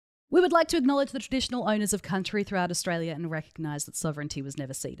We would like to acknowledge the traditional owners of country throughout Australia and recognise that sovereignty was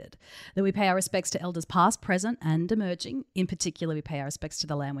never ceded. That we pay our respects to elders past, present and emerging. In particular, we pay our respects to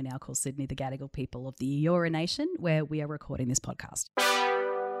the land we now call Sydney, the Gadigal people of the Eora Nation, where we are recording this podcast.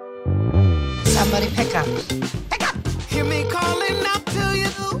 Somebody pick up. Pick up! Hear me calling out to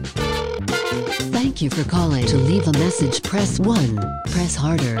you. Thank you for calling. To leave a message, press 1. Press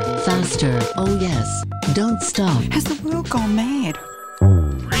harder, faster. Oh yes. Don't stop. Has the world gone mad?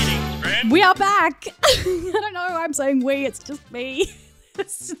 We are back. I don't know why I'm saying we. It's just me.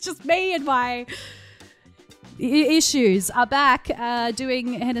 It's just me and my issues are back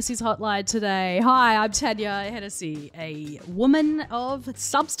doing Hennessy's Hotline today. Hi, I'm Tanya Hennessy, a woman of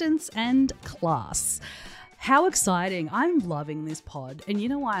substance and class. How exciting. I'm loving this pod. And you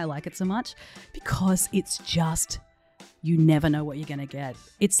know why I like it so much? Because it's just, you never know what you're going to get.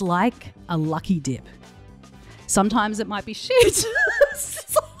 It's like a lucky dip. Sometimes it might be shit.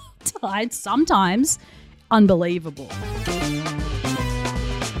 Sometimes unbelievable.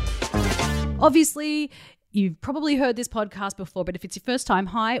 Obviously, you've probably heard this podcast before, but if it's your first time,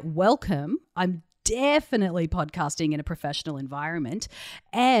 hi, welcome. I'm definitely podcasting in a professional environment.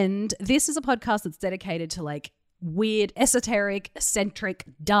 And this is a podcast that's dedicated to like weird, esoteric, eccentric,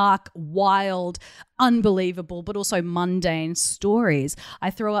 dark, wild, unbelievable, but also mundane stories.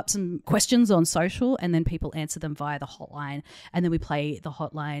 I throw up some questions on social and then people answer them via the hotline, and then we play the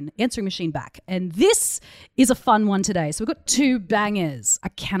hotline answering machine back. And this is a fun one today. So we've got two bangers. I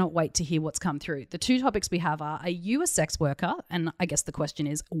cannot wait to hear what's come through. The two topics we have are you a sex worker? And I guess the question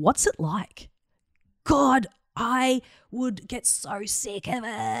is, what's it like? God, I would get so sick of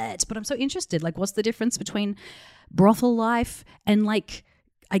it. But I'm so interested. Like, what's the difference between brothel life and, like,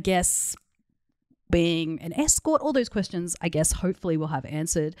 I guess, being an escort? All those questions, I guess, hopefully we'll have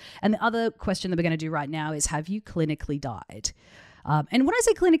answered. And the other question that we're going to do right now is, have you clinically died? And when I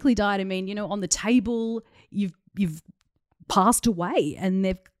say clinically died, I mean, you know, on the table, you've passed away and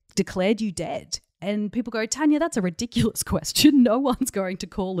they've declared you dead. And people go, Tanya, that's a ridiculous question. No one's going to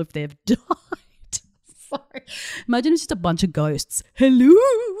call if they've died. Sorry. Imagine it's just a bunch of ghosts. Hello.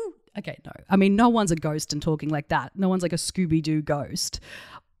 Okay, no. I mean, no one's a ghost and talking like that. No one's like a Scooby-Doo ghost.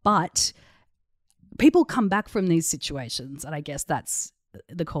 But people come back from these situations, and I guess that's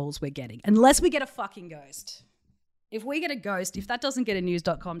the calls we're getting. Unless we get a fucking ghost. If we get a ghost, if that doesn't get a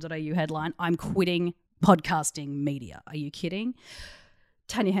news.com.au headline, I'm quitting podcasting media. Are you kidding?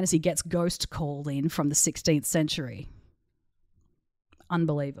 Tanya Hennessy gets ghost called in from the 16th century.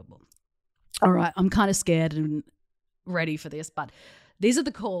 Unbelievable. All right, I'm kind of scared and ready for this, but these are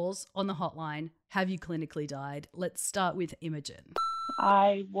the calls on the hotline. Have you clinically died? Let's start with Imogen.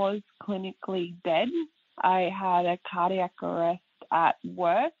 I was clinically dead. I had a cardiac arrest at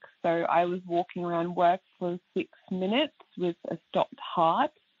work, so I was walking around work for 6 minutes with a stopped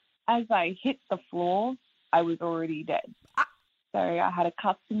heart. As I hit the floor, I was already dead. So I had a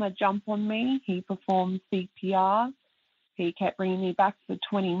customer jump on me. He performed CPR. He kept bringing me back for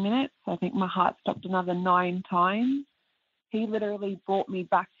 20 minutes. I think my heart stopped another 9 times. He literally brought me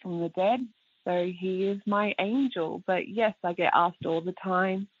back from the dead. So he is my angel. But yes, I get asked all the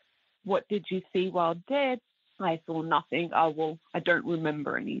time, what did you see while dead? I saw nothing. I don't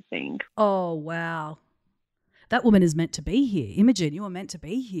remember anything. Oh, wow. That woman is meant to be here. Imogen, you are meant to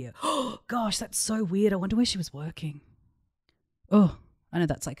be here. Oh, gosh, that's so weird. I wonder where she was working. Oh, I know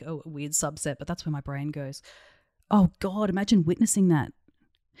that's like a weird subset, but that's where my brain goes. Oh, God, imagine witnessing that.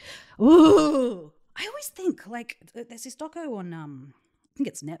 Ooh. I always think, like, there's this doco on, I think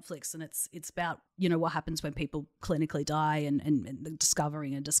it's Netflix, and it's about, you know, what happens when people clinically die and the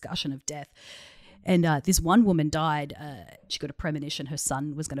discovering and discussion of death. And this one woman died. She got a premonition her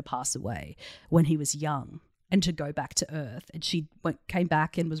son was going to pass away when he was young and to go back to Earth. And she came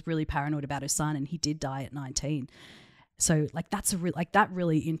back and was really paranoid about her son, and he did die at 19. So, like, that's that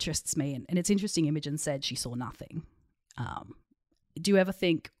really interests me. And it's interesting, Imogen said she saw nothing. Do you ever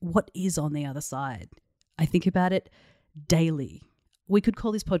think, what is on the other side? I think about it daily. We could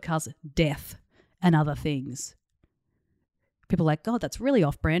call this podcast Death and Other Things. People are like, God, that's really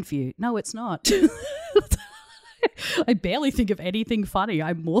off-brand for you. No, it's not. I barely think of anything funny.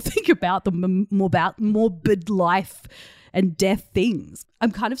 I more think about about morbid life and death things.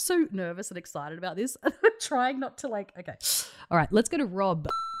 I'm kind of so nervous and excited about this. I'm trying not to okay. All right, let's go to Rob.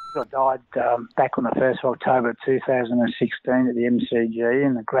 I died back on the 1st of October 2016 at the MCG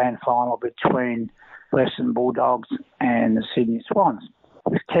in the grand final between Western Bulldogs and the Sydney Swans.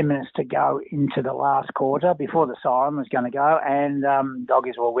 With 10 minutes to go into the last quarter before the siren was going to go, and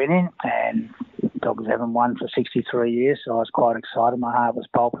Doggies were winning, and Doggies haven't won for 63 years, so I was quite excited. My heart was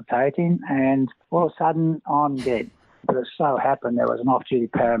palpitating, and all of a sudden I'm dead. but it so happened there was an off-duty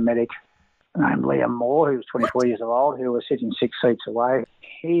paramedic named Liam Moore, who was 24 years old, who was sitting 6 seats away.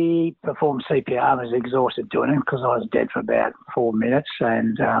 He performed CPR and was exhausted doing it because I was dead for about 4 minutes,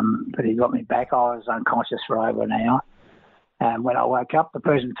 and but he got me back. I was unconscious for over an hour. And when I woke up, the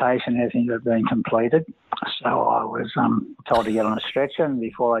presentation and everything had been completed. So I was told to get on a stretcher, and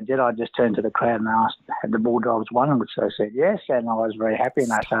before I did, I just turned to the crowd and asked, had the Bulldogs won? Which they said yes, and I was very happy,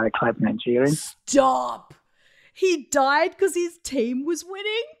 and they started clapping and cheering. Stop! He died because his team was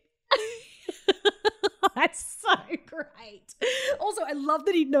winning? That's so great. Also, I love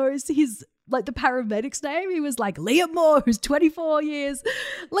that he knows his, like, the paramedic's name. He was like, Liam Moore, who's 24 years.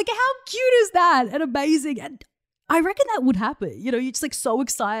 Like, how cute is that? And amazing. And I reckon that would happen. You know, you're just like so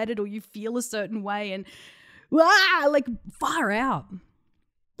excited or you feel a certain way and like far out.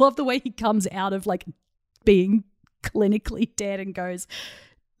 Love the way he comes out of like being clinically dead and goes,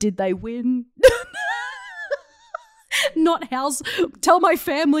 did they win? Not house. Tell my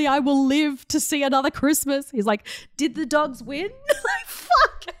family I will live to see another Christmas. He's like, did the dogs win? Like,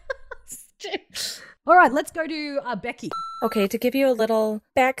 fuck. All right, let's go to Becky. Okay, to give you a little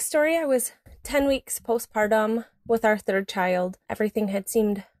backstory, I was 10 weeks postpartum with our third child. Everything had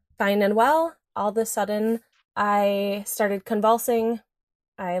seemed fine and well. All of a sudden, I started convulsing.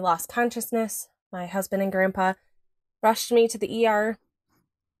 I lost consciousness. My husband and grandpa rushed me to the ER.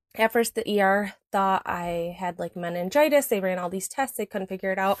 At first, the ER thought I had like meningitis. They ran all these tests. They couldn't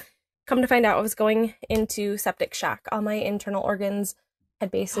figure it out. Come to find out, I was going into septic shock. All my internal organs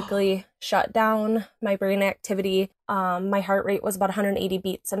had basically shut down. My brain activity, my heart rate was about 180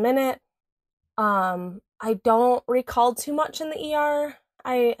 beats a minute. I don't recall too much in the ER.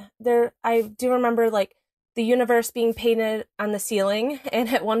 I do remember like the universe being painted on the ceiling, and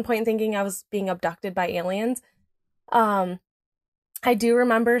at one point thinking I was being abducted by aliens. I do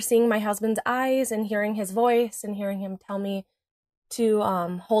remember seeing my husband's eyes and hearing his voice and hearing him tell me to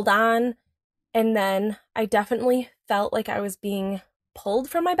hold on. And then I definitely felt like I was being pulled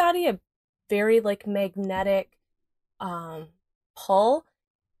from my body, a very like magnetic pull,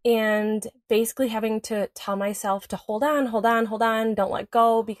 and basically having to tell myself to hold on, don't let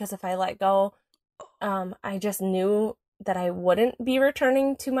go, because if I let go, I just knew that I wouldn't be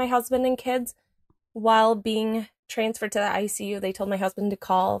returning to my husband and kids. While being transferred to the ICU, they told my husband to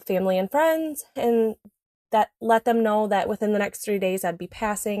call family and friends and that let them know that within the next 3 days I'd be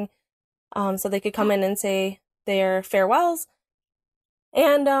passing, so they could come in and say their farewells.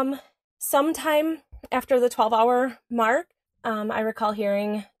 And sometime after the 12-hour mark, I recall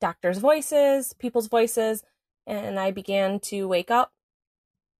hearing doctors' voices, people's voices, and I began to wake up.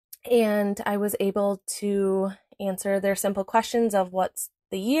 And I was able to answer their simple questions of what's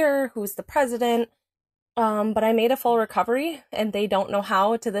the year, who's the president. But I made a full recovery, and they don't know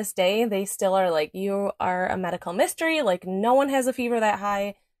how to this day. They still are like, you are a medical mystery. Like, no one has a fever that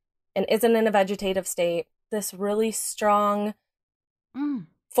high and isn't in a vegetative state. This really strong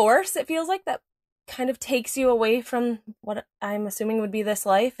force, it feels like, that kind of takes you away from what I'm assuming would be this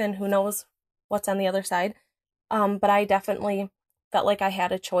life, and who knows what's on the other side. But I definitely felt like I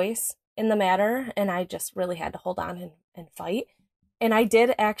had a choice in the matter, and I just really had to hold on and fight. And I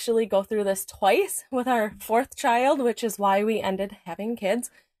did actually go through this twice with our fourth child, which is why we ended having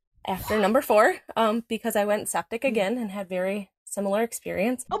kids after number 4, because I went septic again and had very similar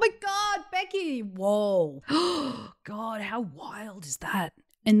experience. Oh my God, Becky. Whoa. God, how wild is that?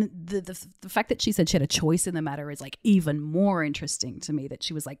 And the fact that she said she had a choice in the matter is like even more interesting to me, that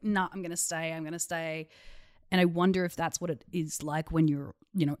she was like, nah, I'm going to stay. And I wonder if that's what it is like when you're,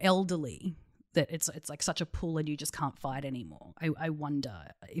 you know, elderly, that it's like such a pull and you just can't fight anymore. I wonder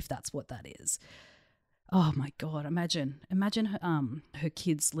if that's what that is. Oh my God, imagine her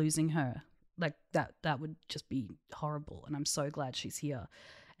kids losing her. Like that would just be horrible. And I'm so glad she's here.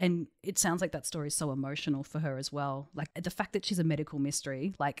 And it sounds like that story is so emotional for her as well. Like the fact that she's a medical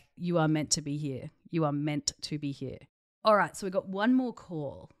mystery, like you are meant to be here. You are meant to be here. All right, so we got one more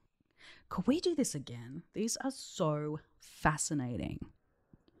call. Could we do this again? These are so fascinating.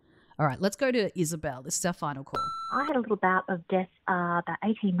 All right, let's go to Isabel. This is our final call. I had a little bout of death about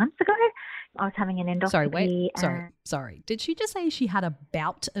 18 months ago. I was having an endoscopy. Sorry. Did she just say she had a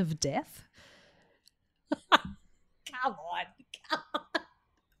bout of death? Come on.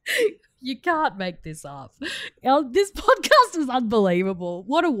 You can't make this up. This podcast is unbelievable.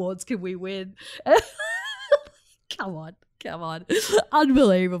 What awards can we win? Come on.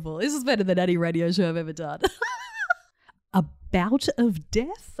 Unbelievable. This is better than any radio show I've ever done. A bout of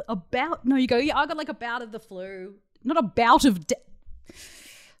death? No, you go, yeah, I got like a bout of the flu. Not a bout of death.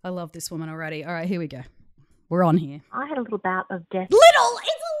 I love this woman already. All right, here we go. We're on here. I had a little bout of death. It's a little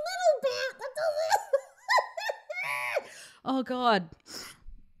bout. Oh, God.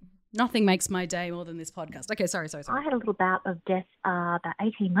 Nothing makes my day more than this podcast. Okay, sorry. I had a little bout of death about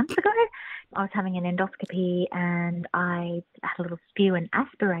 18 months ago. I was having an endoscopy and I had a little spew and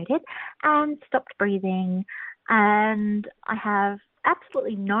aspirated and stopped breathing. And I have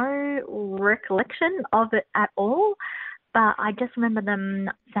absolutely no recollection of it at all. But I just remember them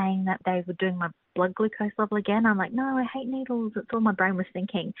saying that they were doing my blood glucose level again. I'm like, no, I hate needles. That's all my brain was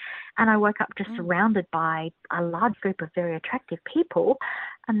thinking. And I woke up just surrounded by a large group of very attractive people.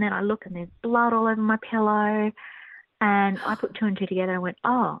 And then I look and there's blood all over my pillow. And I put two and two together and went,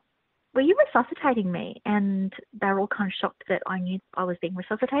 oh, were you resuscitating me? And they were all kind of shocked that I knew I was being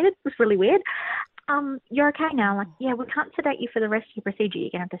resuscitated. It was really weird. You're okay now. I'm like, yeah, we can't sedate you for the rest of your procedure. You're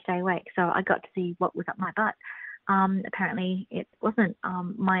going to have to stay awake. So I got to see what was up my butt. Apparently it wasn't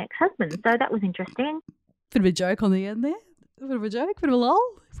my ex-husband. So that was interesting. Bit of a joke on the end there. A bit of a joke, bit of a lull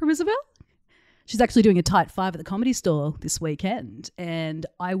from Isabel. She's actually doing a tight 5 at the Comedy Store this weekend, and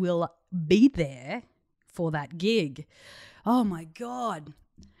I will be there for that gig. Oh, my God.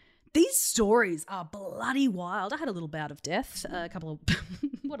 These stories are bloody wild. I had a little bout of death, a couple of...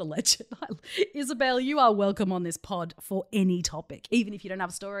 What a legend. Isabel, you are welcome on this pod for any topic, even if you don't have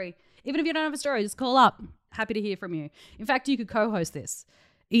a story. Even if you don't have a story, just call up. Happy to hear from you. In fact, you could co-host this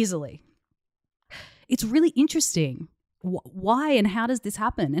easily. It's really interesting. Why and how does this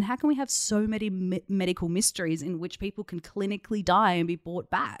happen? And how can we have so many medical mysteries in which people can clinically die and be brought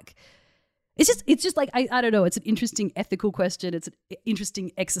back? It's just like, I don't know. It's an interesting ethical question. It's an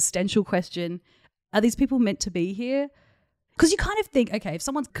interesting existential question. Are these people meant to be here? Because you kind of think, okay, if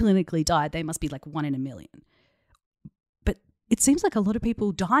someone's clinically died, they must be like 1 in a million. But it seems like a lot of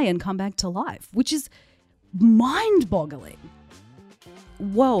people die and come back to life, which is mind-boggling.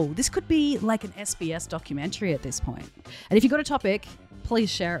 Whoa, this could be like an SBS documentary at this point. And if you've got a topic, please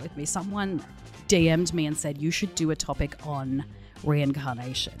share it with me. Someone DM'd me and said you should do a topic on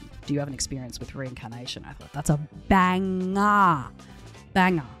reincarnation. Do you have an experience with reincarnation? I thought that's a banger.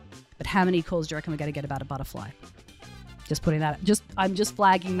 But how many calls do you reckon we're going to get about a butterfly? Just putting that, I'm just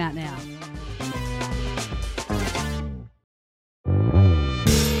flagging that now.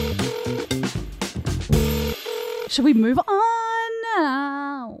 Should we move on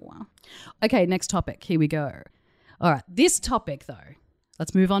now? Okay, next topic. Here we go. All right, this topic though,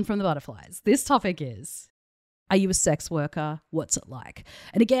 let's move on from the butterflies. This topic is, are you a sex worker? What's it like?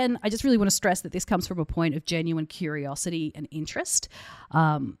 And again, I just really want to stress that this comes from a point of genuine curiosity and interest.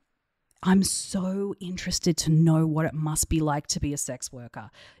 I'm so interested to know what it must be like to be a sex worker.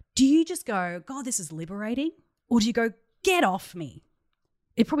 Do you just go, God, this is liberating? Or do you go, get off me?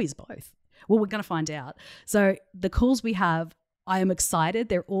 It probably is both. Well, we're going to find out. So the calls we have, I am excited.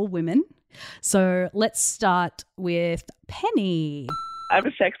 They're all women. So let's start with Penny. I'm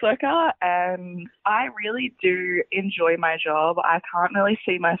a sex worker and I really do enjoy my job. I can't really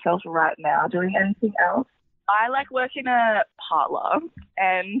see myself right now doing anything else. I like work in a parlor,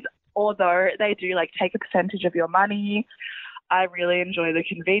 and although they do like take a percentage of your money, I really enjoy the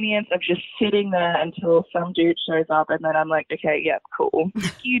convenience of just sitting there until some dude shows up and then I'm like, okay, yep, cool.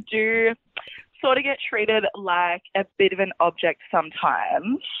 You do sort of get treated like a bit of an object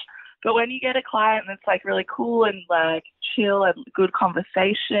sometimes. But when you get a client that's like really cool and like chill and good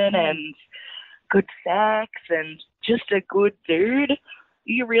conversation and good sex and just a good dude,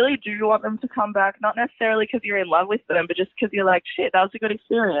 you really do want them to come back, not necessarily because you're in love with them, but just because you're like, shit, that was a good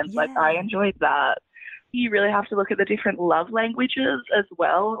experience. Yeah. Like, I enjoyed that. You really have to look at the different love languages as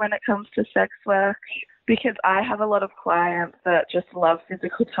well when it comes to sex work, because I have a lot of clients that just love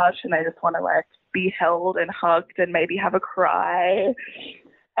physical touch and they just want to like be held and hugged and maybe have a cry.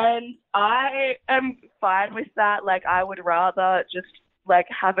 And I am fine with that. Like, I would rather just like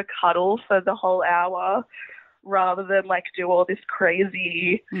have a cuddle for the whole hour rather than like do all this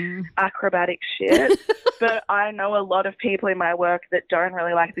crazy acrobatic shit. But I know a lot of people in my work that don't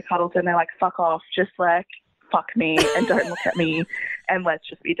really like the cuddles and they're like, fuck off, just like fuck me and don't look at me and let's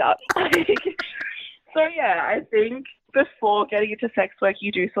just be done. So yeah, I think before getting into sex work,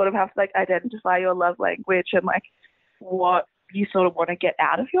 you do sort of have to like identify your love language and like what you sort of want to get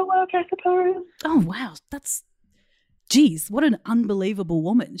out of your work, I suppose. Oh, wow. Geez, what an unbelievable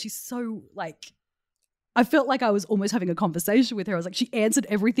woman. She's so like, I felt like I was almost having a conversation with her. I was like, she answered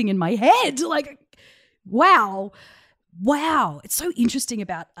everything in my head. Like, wow. It's so interesting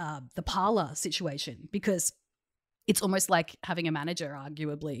about the parlor situation, because it's almost like having a manager,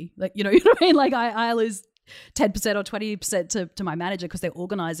 arguably. Like, you know what I mean? Like, I lose 10% or 20% to my manager because they're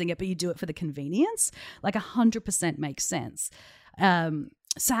organizing it, but you do it for the convenience. Like, 100% makes sense.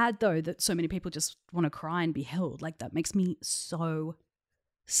 Sad, though, that so many people just want to cry and be held. Like, that makes me so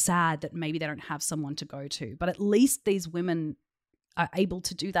sad that maybe they don't have someone to go to. But at least these women are able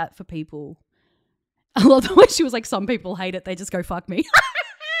to do that for people. I love the way she was like, some people hate it. They just go, fuck me.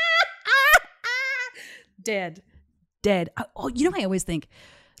 Dead. Oh, you know, I always think,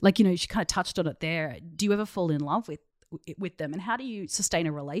 like, you know, she kind of touched on it there. Do you ever fall in love with them? And how do you sustain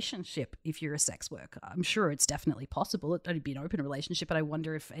a relationship if you're a sex worker? I'm sure it's definitely possible. It'd be an open relationship, but I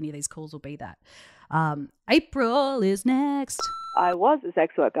wonder if any of these calls will be that. April is next. I was a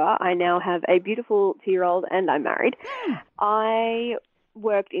sex worker. I now have a beautiful 2-year-old and I'm married. I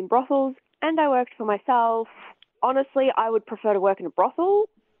worked in brothels and I worked for myself. Honestly, I would prefer to work in a brothel.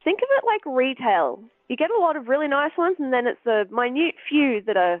 Think of it like retail. You get a lot of really nice ones and then it's the minute few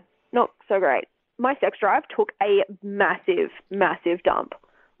that are not so great. My sex drive took a massive, massive dump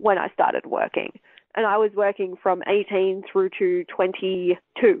when I started working. And I was working from 18 through to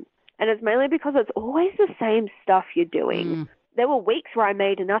 22. And it's mainly because it's always the same stuff you're doing. There were weeks where I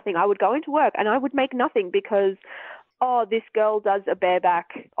made nothing. I would go into work and I would make nothing because, oh, this girl does a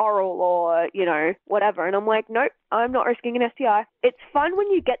bareback oral or, you know, whatever. And I'm like, nope, I'm not risking an STI. It's fun when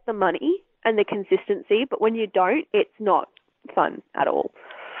you get the money and the consistency, but when you don't, it's not fun at all.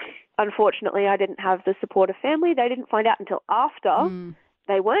 Unfortunately, I didn't have the support of family. They didn't find out until after.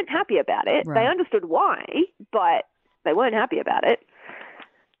 They weren't happy about it. Right. They understood why, but they weren't happy about it.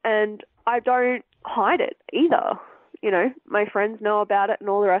 And I don't hide it either. You know, my friends know about it and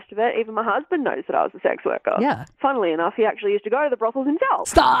all the rest of it. Even my husband knows that I was a sex worker. Yeah. Funnily enough, he actually used to go to the brothels himself.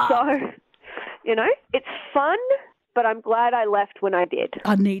 Stop! So, you know, it's fun, but I'm glad I left when I did.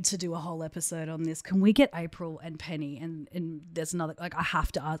 I need to do a whole episode on this. Can we get April and Penny? And there's another, like, I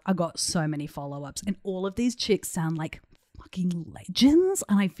have to ask. I got so many follow-ups and all of these chicks sound like fucking legends.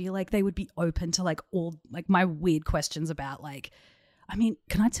 And I feel like they would be open to like all like my weird questions about like, I mean,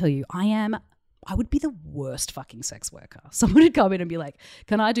 can I tell you, I would be the worst fucking sex worker. Someone would come in and be like,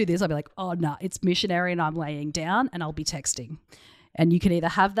 can I do this? I'd be like, oh, no, it's missionary and I'm laying down and I'll be texting. And you can either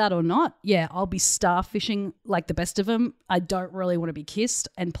have that or not. Yeah, I'll be starfishing like the best of them. I don't really want to be kissed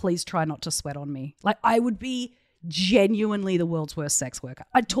and please try not to sweat on me. Like I would be genuinely the world's worst sex worker.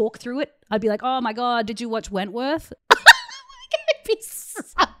 I'd talk through it. I'd be like, oh my God, did you watch Wentworth? I'd be so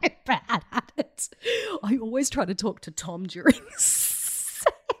bad at it. I always try to talk to Tom during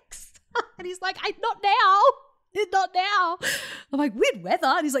and he's like, not now. I'm like, weird weather.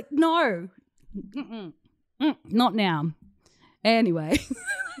 And he's like, no, not now. Anyway,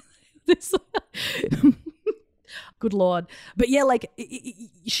 good Lord. But yeah, like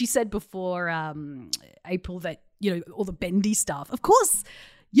she said before, April, that, you know, all the bendy stuff. Of course,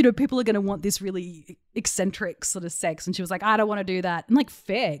 you know, people are going to want this really eccentric sort of sex. And she was like, I don't want to do that. And like,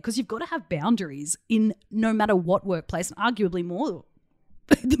 fair, because you've got to have boundaries in no matter what workplace, and arguably more.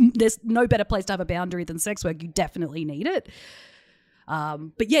 There's no better place to have a boundary than sex work. You definitely need it.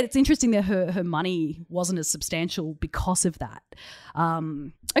 But yeah, it's interesting that her money wasn't as substantial because of that.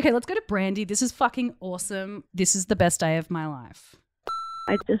 Okay, let's go to Brandy. This is fucking awesome. This is the best day of my life.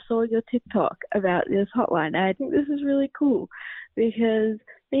 I just saw your TikTok about this hotline, and I think this is really cool because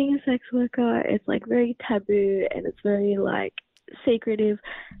being a sex worker, it's like very taboo and it's very like secretive.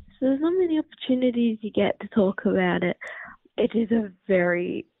 So there's not many opportunities you get to talk about it. It is a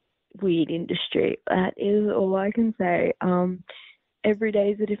very weird industry. That is all I can say. Every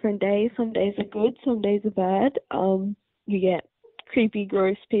day is a different day. Some days are good, some days are bad. You get creepy,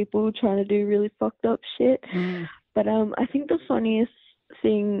 gross people trying to do really fucked up shit. But I think the funniest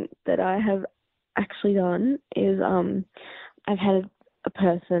thing that I have actually done is I've had a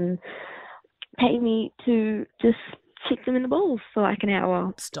person pay me to just kick them in the balls for like an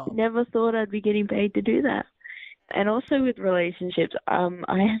hour. Stop. Never thought I'd be getting paid to do that. And also with relationships, I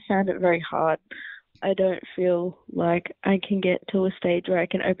have found it very hard. I don't feel like I can get to a stage where I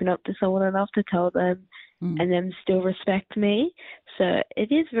can open up to someone enough to tell them and them still respect me. So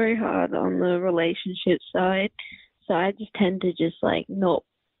it is very hard on the relationship side. So I just tend to just like not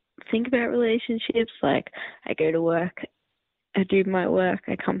think about relationships. Like I go to work, I do my work,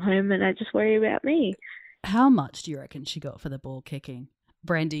 I come home and I just worry about me. How much do you reckon she got for the ball kicking?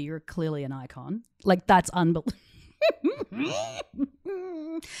 Brandy, you're clearly an icon. Like that's unbelievable.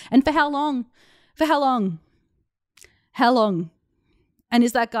 And for how long? For how long? How long? And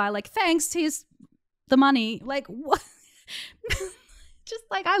is that guy like, thanks, here's the money? Like, what? Just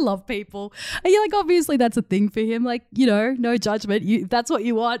like, I love people. And you're like, obviously that's a thing for him. Like, you know, no judgment. If that's what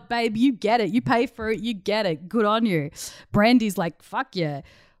you want, babe, you get it. You pay for it. You get it. Good on you. Brandy's like, fuck yeah.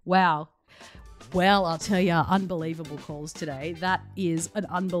 Wow. Well, I'll tell you, unbelievable calls today. That is an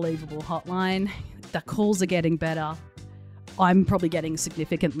unbelievable hotline. The calls are getting better. I'm probably getting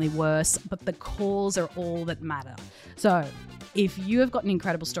significantly worse, but the calls are all that matter. So if you have got an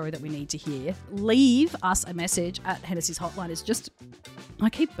incredible story that we need to hear, leave us a message at Hennessy's hotline. It's just, I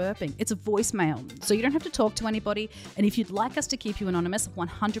keep burping. It's a voicemail. So you don't have to talk to anybody. And if you'd like us to keep you anonymous,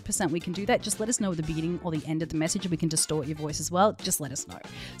 100% we can do that. Just let us know at the beginning or the end of the message, and we can distort your voice as well. Just let us know.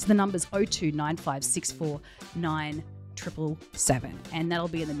 So the number's 0295649777, and that'll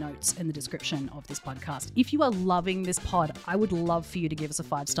be in the notes in the description of this podcast. If you are loving this pod, I would love for you to give us a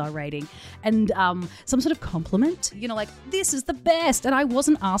 5-star rating and some sort of compliment, like, this is the best and I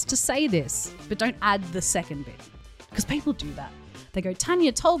wasn't asked to say this. But don't add the second bit, because people do that. They go,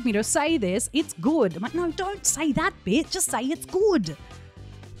 Tanya told me to say this, it's good. I'm like, no, don't say that bit, just say it's good.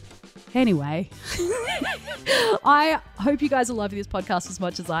 Anyway, I hope you guys are loving this podcast as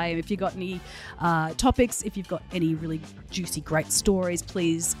much as I am. If you've got any topics, if you've got any really juicy, great stories,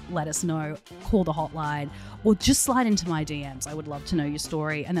 please let us know. Call the hotline or just slide into my DMs. I would love to know your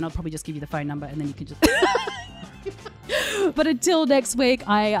story, and then I'll probably just give you the phone number and then you can just... But until next week,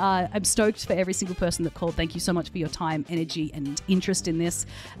 I'm stoked for every single person that called. Thank you so much for your time, energy, and interest in this.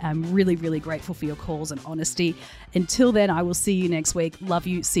 I'm really, really grateful for your calls and honesty. Until then, I will see you next week. Love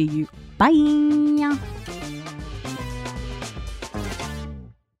you. See you. Bye.